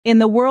In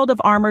the world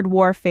of armored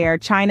warfare,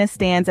 China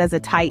stands as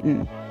a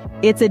titan.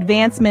 Its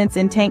advancements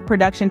in tank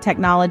production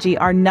technology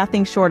are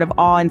nothing short of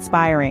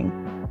awe-inspiring.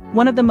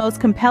 One of the most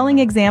compelling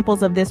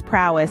examples of this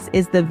prowess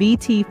is the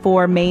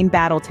VT-4 main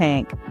battle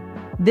tank.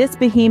 This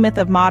behemoth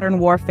of modern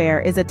warfare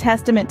is a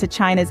testament to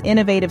China's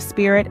innovative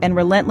spirit and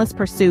relentless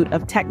pursuit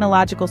of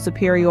technological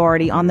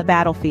superiority on the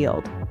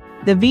battlefield.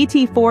 The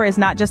VT-4 is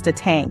not just a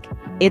tank,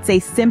 it's a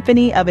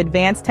symphony of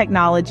advanced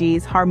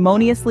technologies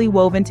harmoniously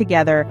woven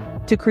together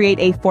to create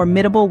a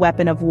formidable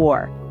weapon of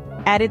war.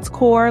 At its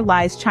core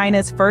lies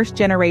China's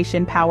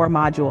first-generation power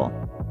module.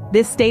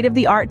 This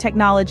state-of-the-art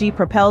technology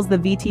propels the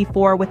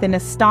VT-4 with an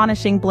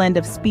astonishing blend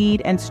of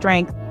speed and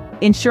strength,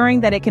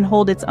 ensuring that it can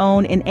hold its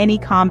own in any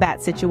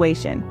combat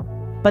situation.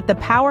 But the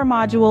power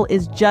module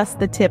is just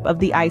the tip of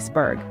the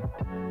iceberg.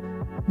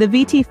 The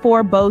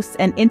VT-4 boasts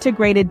an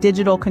integrated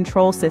digital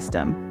control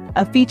system,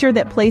 a feature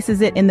that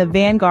places it in the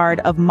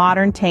vanguard of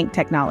modern tank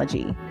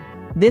technology.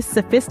 This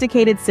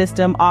sophisticated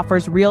system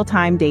offers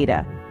real-time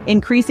data,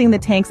 increasing the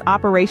tank's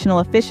operational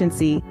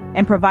efficiency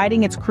and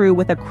providing its crew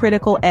with a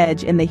critical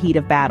edge in the heat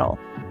of battle.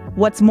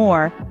 What's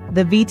more,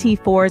 the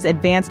VT-4's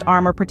advanced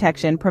armor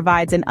protection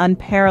provides an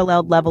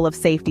unparalleled level of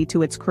safety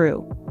to its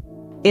crew.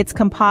 Its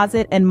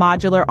composite and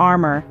modular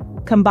armor,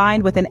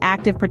 combined with an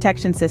active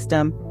protection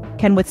system,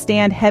 can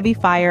withstand heavy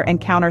fire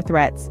and counter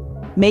threats,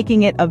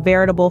 making it a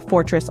veritable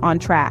fortress on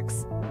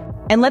tracks.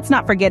 And let's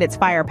not forget its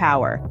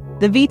firepower.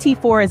 The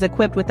VT-4 is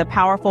equipped with a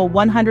powerful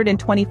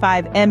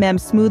 125mm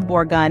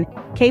smoothbore gun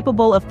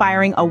capable of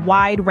firing a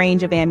wide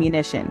range of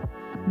ammunition.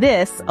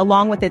 This,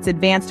 along with its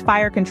advanced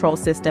fire control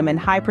system and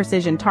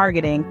high-precision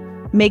targeting,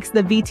 makes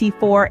the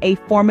VT-4 a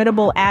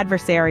formidable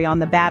adversary on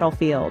the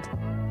battlefield.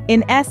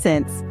 In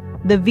essence,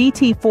 the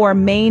VT-4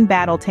 main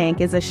battle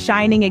tank is a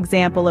shining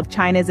example of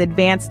China's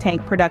advanced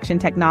tank production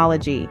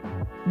technology.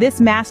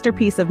 This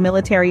masterpiece of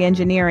military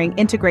engineering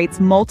integrates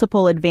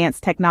multiple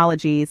advanced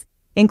technologies,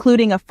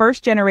 including a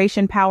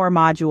first-generation power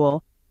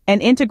module, an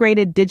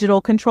integrated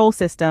digital control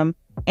system,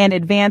 and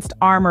advanced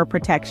armor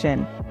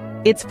protection.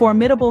 Its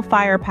formidable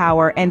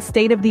firepower and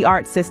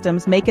state-of-the-art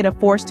systems make it a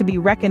force to be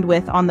reckoned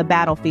with on the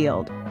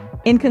battlefield.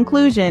 In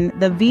conclusion,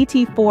 the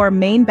VT-4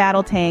 main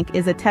battle tank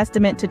is a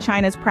testament to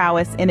China's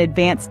prowess in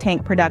advanced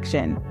tank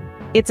production.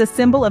 It's a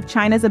symbol of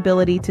China's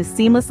ability to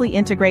seamlessly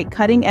integrate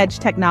cutting-edge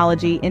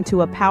technology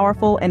into a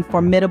powerful and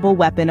formidable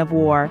weapon of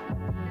war.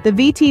 The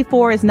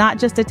VT-4 is not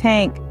just a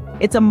tank,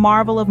 it's a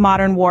marvel of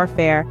modern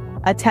warfare,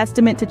 a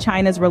testament to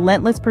China's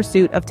relentless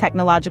pursuit of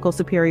technological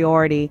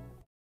superiority.